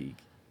in the league.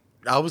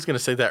 I was going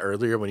to say that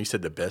earlier when you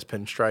said the best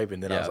pinstripe,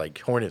 and then I was Yeah. like,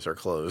 Hornets are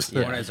close.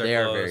 Yeah, Hornets are they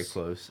are close. very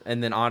close.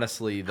 And then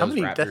honestly, How those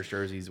many- Raptors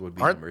jerseys would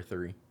be aren't- number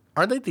 3.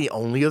 Aren't they the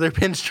only other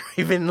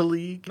pinstripe in the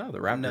league? No, the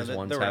Raptors No, the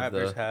ones have the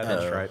Raptors have-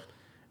 pinstripe.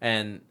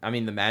 And I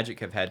mean, the Magic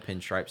have had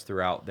pinstripes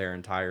throughout their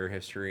entire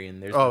history.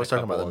 And there's Oh, been I a was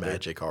talking couple about the other-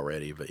 Magic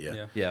already, but yeah.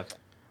 Yeah. Yeah.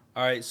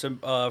 All right,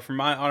 so for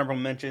my honorable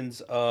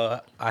mentions, I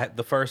had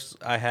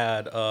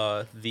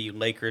the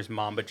Lakers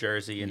Mamba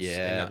jersey.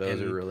 Yeah,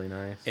 those are really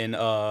nice. in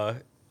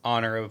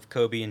honor of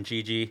Kobe and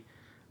Gigi,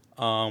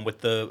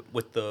 with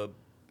the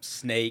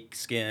snake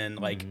skin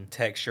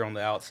texture on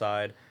the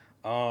outside.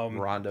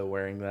 Rondo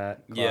wearing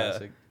that. Yeah.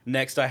 Classic.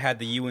 Next, I had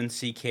the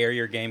UNC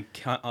Carrier game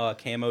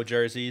camo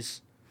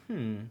jerseys.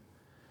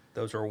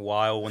 Those were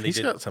wild when He's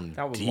they did. got some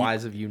That was deep,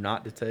 wise of you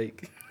not to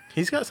take.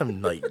 He's got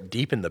some like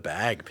deep in the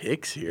bag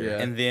picks here. Yeah.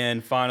 And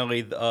then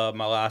finally,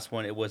 my last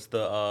one, it was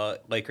the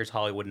Lakers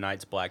Hollywood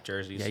Knights black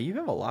jerseys. Yeah, you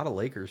have a lot of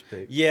Lakers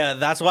picks. Yeah,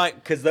 that's why,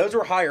 because those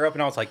were higher up,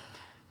 and I was like,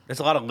 "There's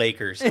a lot of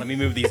Lakers. Let me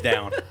move these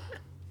down."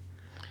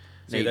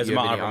 So Nate, those you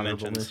are have my any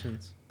honorable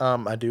mentions.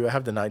 I do. I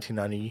have the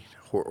 1990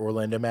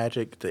 Orlando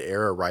Magic, the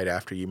era right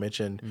after you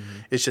mentioned.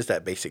 It's just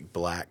that basic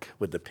black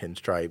with the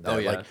pinstripe that Oh,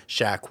 yeah. like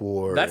Shaq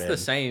wore. That's the and-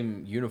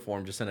 same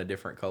uniform, just in a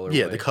different color.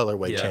 Yeah, the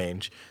colorway Yeah.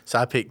 change. So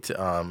I picked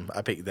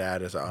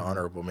that as an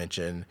honorable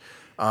mention.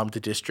 The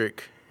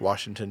District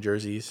Washington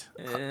jerseys.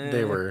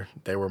 They were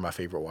my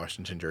favorite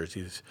Washington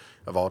jerseys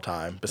of all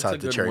time, That's a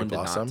besides the good cherry one to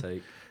not blossom.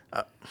 take.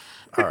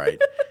 All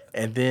right.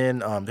 And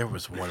then there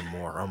was one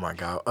more. Oh my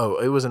God. Oh,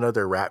 it was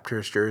another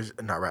Raptors jersey,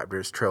 not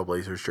Raptors,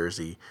 Trailblazers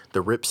jersey. The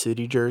Rip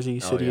City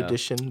jersey, City yeah.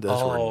 Edition.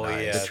 Those Oh, were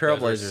nice. yeah. The those are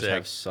Trailblazers sick.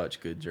 have such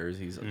good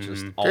jerseys.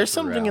 Just all There's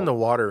something in the throughout.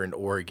 water in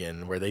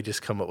Oregon where they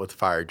just come up with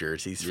fire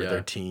jerseys for Yeah.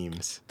 their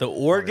teams. The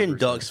Oregon 100%.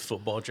 Ducks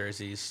football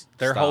jerseys,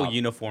 their Stop. whole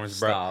uniforms,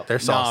 bro. Stop. They're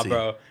saucy. Nah,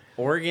 bro.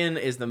 Oregon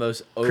is the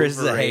most Chris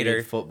is a overrated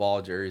hater.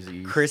 football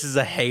jerseys. Chris is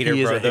a hater,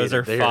 He is bro. a Those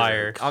hater. are They're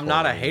fire. I'm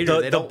not a corny. hater.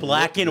 They The don't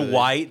black look and good.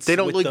 whites. They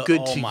don't with look the-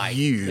 good oh to my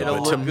you, They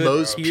don't but to look good,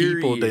 most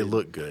people, they period.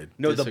 look good.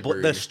 No,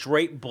 Disagree. the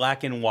straight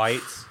black and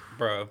whites,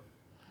 bro.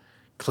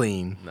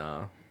 Clean.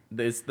 No,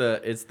 it's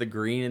the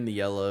green and the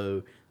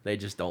yellow. They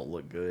just don't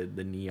look good.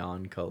 The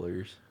neon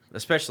colors,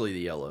 especially the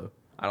yellow.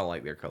 I don't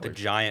like their colors. The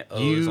giant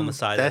O's on the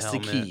side That's of the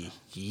the helmet.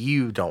 key.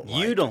 You don't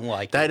like You it. don't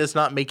like That it. does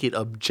not make it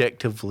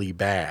objectively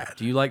bad.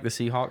 Do you like the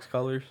Seahawks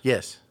colors?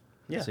 Yes.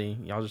 Yeah. See,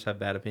 y'all just have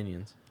bad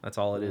opinions. That's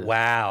all it is.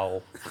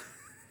 Wow.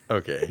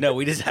 Okay. No,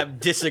 we just have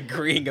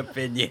disagreeing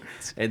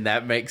opinions. And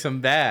that makes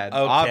them bad.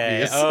 Okay.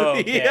 Obviously.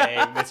 Okay.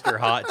 Yeah. Mr.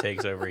 Hot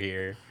Takes over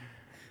here.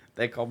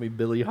 They call me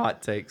Billy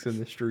Hot Takes in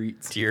the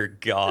streets. Dear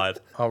God.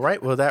 All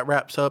right. Well, that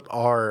wraps up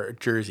our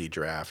jersey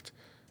draft.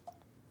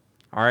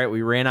 All right,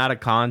 we ran out of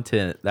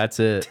content. That's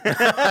it.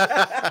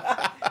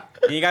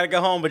 You got to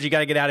go home, but you got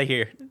to get out of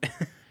here.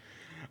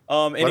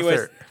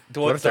 Anyways,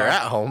 what if they're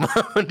at home?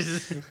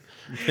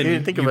 You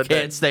didn't think you about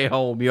can't that. stay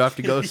home. You have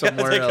to go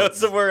somewhere Go else.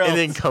 somewhere else. And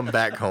then come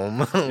back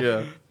home.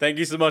 Yeah. Thank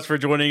you so much for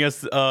joining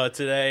us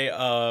today.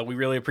 We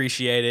really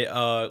appreciate it.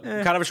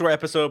 Kind of a short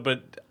episode,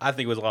 but I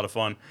think it was a lot of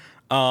fun.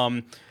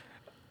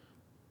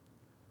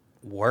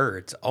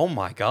 Words. Oh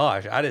my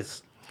gosh.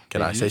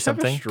 Can I say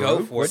something?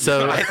 Go for it.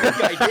 So- I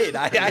think I did.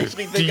 I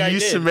actually think Do I you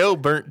did. smell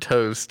burnt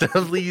toast?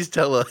 Please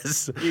tell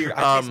us. Dude,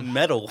 I taste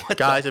metal. What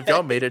Guys, the if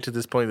y'all made it to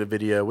this point of the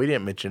video, we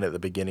didn't mention it at the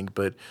beginning,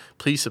 but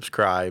please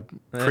subscribe.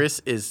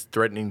 Chris is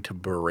threatening to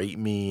berate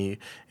me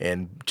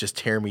and just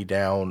tear me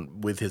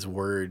down with his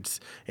words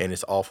and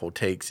his awful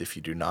takes if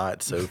you do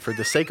not. So for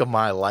the sake of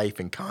my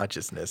life and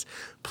consciousness,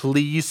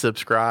 please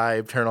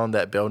subscribe, turn on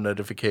that bell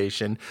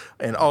notification,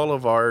 and all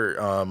of our He's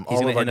all going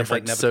of to our end up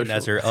like different social.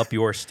 Nebuchadnezzar up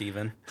yours,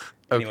 Steven.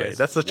 Okay, Anyways.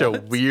 that's such a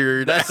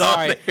weird.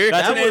 Sorry, that's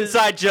That an was-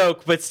 inside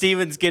joke, but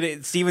Steven's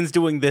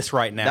doing this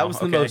right now. That was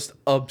the okay? most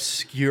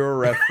obscure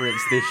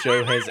reference this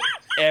show has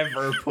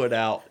ever put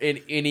out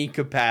in any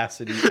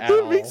capacity at That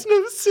all. makes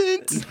no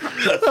sense.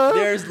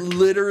 There's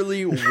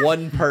literally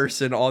one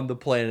person on the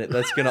planet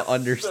that's gonna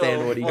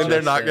understand what he just And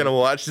they're not said. gonna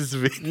watch this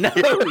video.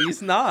 No,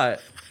 he's not.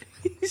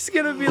 He's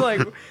gonna be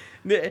like.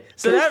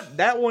 So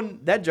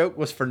that joke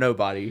was for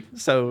nobody.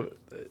 So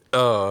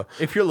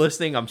if you're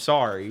listening, I'm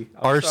sorry.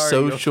 Our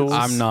socials.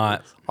 I'm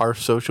not. Our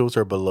socials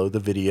are below the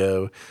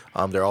video.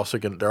 They're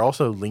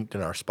also linked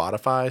in our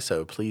Spotify.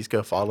 So please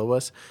go follow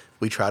us.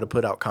 We try to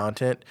put out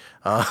content.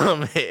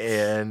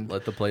 And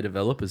Let the Play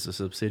Develop is a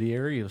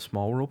subsidiary of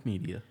Small World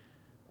Media.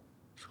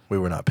 we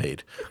were not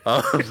paid.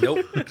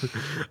 Nope.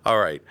 All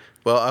right.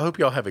 Well, I hope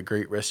y'all have a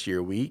great rest of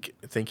your week.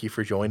 Thank you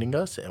for joining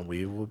us, and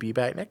we will be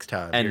back next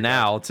time. And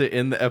now to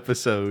end the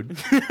episode,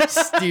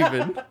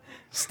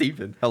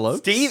 Steven, hello,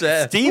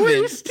 Seth. Steven.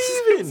 Where's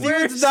Steven?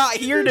 Steven's not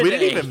here today. We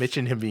didn't even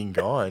mention him being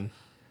gone.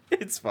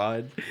 It's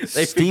fine.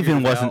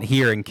 Steven wasn't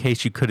here in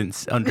case you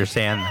couldn't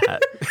understand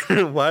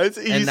that. Why is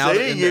he And now to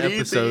saying end the anything?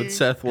 episode,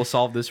 Seth will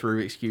solve this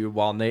Rubik's Cube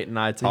while Nate and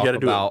I talk gotta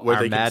do it about where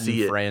our they can see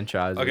Madden it.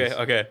 franchises.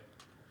 Okay.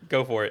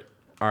 Go for it.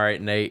 All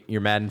right, Nate,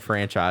 your Madden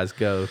franchise,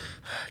 go.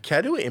 Can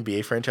I do an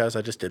NBA franchise?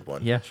 I just did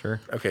one. Yeah,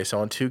 sure. Okay, so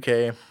on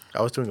 2K,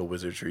 I was doing a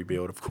Wizards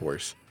rebuild, of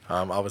course.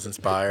 I was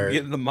inspired.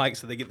 Get the mic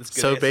so they get this good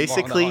So ASMR on the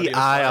basically,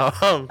 audio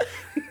file.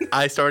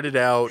 I started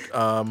out.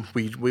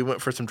 We went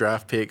for some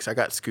draft picks. I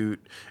got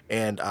Scoot,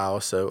 and I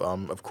also,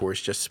 of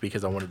course, just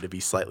because I wanted to be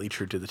slightly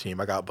true to the team,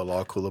 I got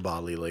Bilal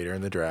Coulibaly later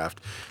in the draft.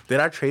 Then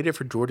I traded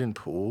for Jordan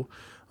Poole.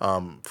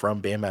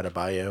 From Bam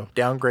Adebayo.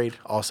 Downgrade,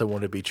 also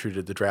wanted to be true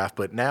to the draft,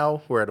 but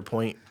now we're at a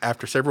point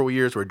after several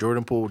years where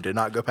Jordan Poole did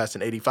not go past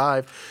an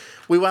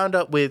 85. We wound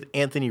up with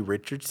Anthony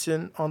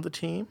Richardson on the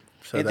team.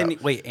 So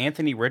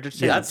Anthony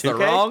Richardson. That's in the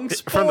 2K? wrong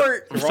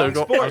sport.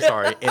 I'm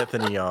sorry,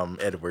 Anthony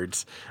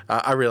Edwards.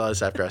 I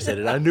realized after I said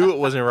it, I knew it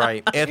wasn't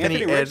right. Anthony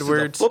Anthony Richardson's a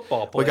Edwards.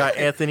 football We player. got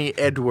Anthony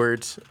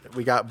Edwards.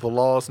 We got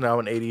Bilal's now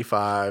in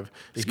 85.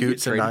 Did he get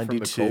Scoots in traded from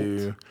the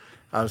 92.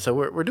 So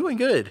we're doing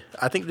good.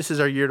 I think this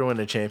is our year to win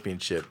a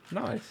championship.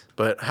 Nice.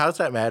 But how's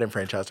that Madden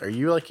franchise? Are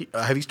you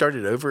have you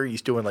started over? Or are you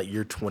still in like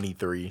year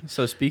 23?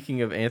 So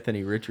speaking of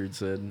Anthony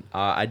Richardson,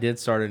 I did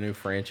start a new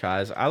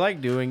franchise. I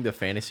like doing the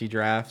fantasy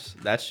drafts.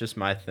 That's just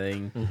my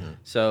thing.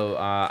 So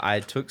I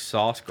took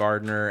Sauce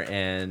Gardner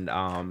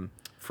and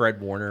Fred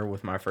Warner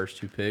with my first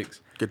 2 picks.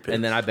 Good picks.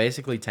 And then I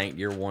basically tanked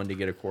year 1 to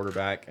get a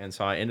quarterback. And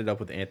so I ended up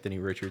with Anthony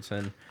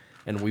Richardson.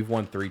 And we've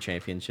won 3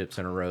 championships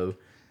in a row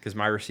because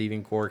my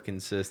receiving core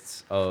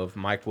consists of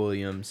Mike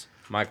Williams,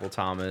 Michael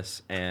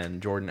Thomas,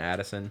 and Jordan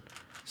Addison.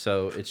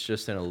 So it's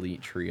just an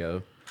elite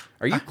trio.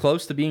 Are you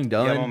close to being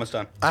done? Yeah, I'm almost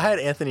done. I had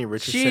Anthony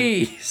Richardson.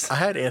 Jeez. I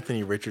had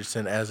Anthony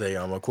Richardson as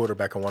a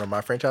quarterback on one of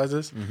my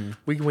franchises.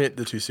 We went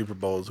to 2 Super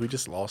Bowls. We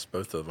just lost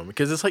both of them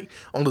because it's like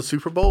on the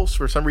Super Bowls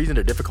for some reason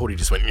the difficulty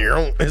just went.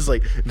 It's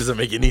like it doesn't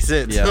make any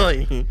sense. Yeah.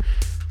 Like,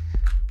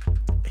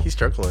 he's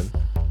struggling.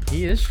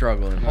 He is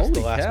struggling. That's Holy the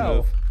last cow.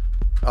 move.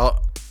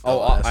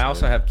 I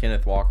also have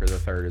Kenneth Walker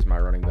III as my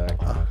running back.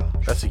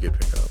 That's a good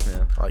pickup.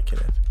 Yeah. I like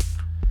Kenneth.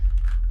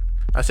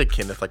 I said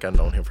Kenneth like I've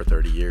known him for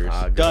 30 years.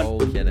 Good Done.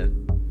 old Kenneth.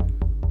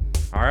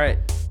 All right.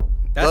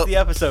 That's Well, the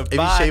episode. if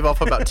Bye. you shave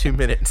off about 2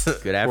 minutes,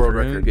 Good world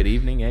afternoon, record. good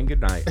evening, and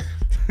good night.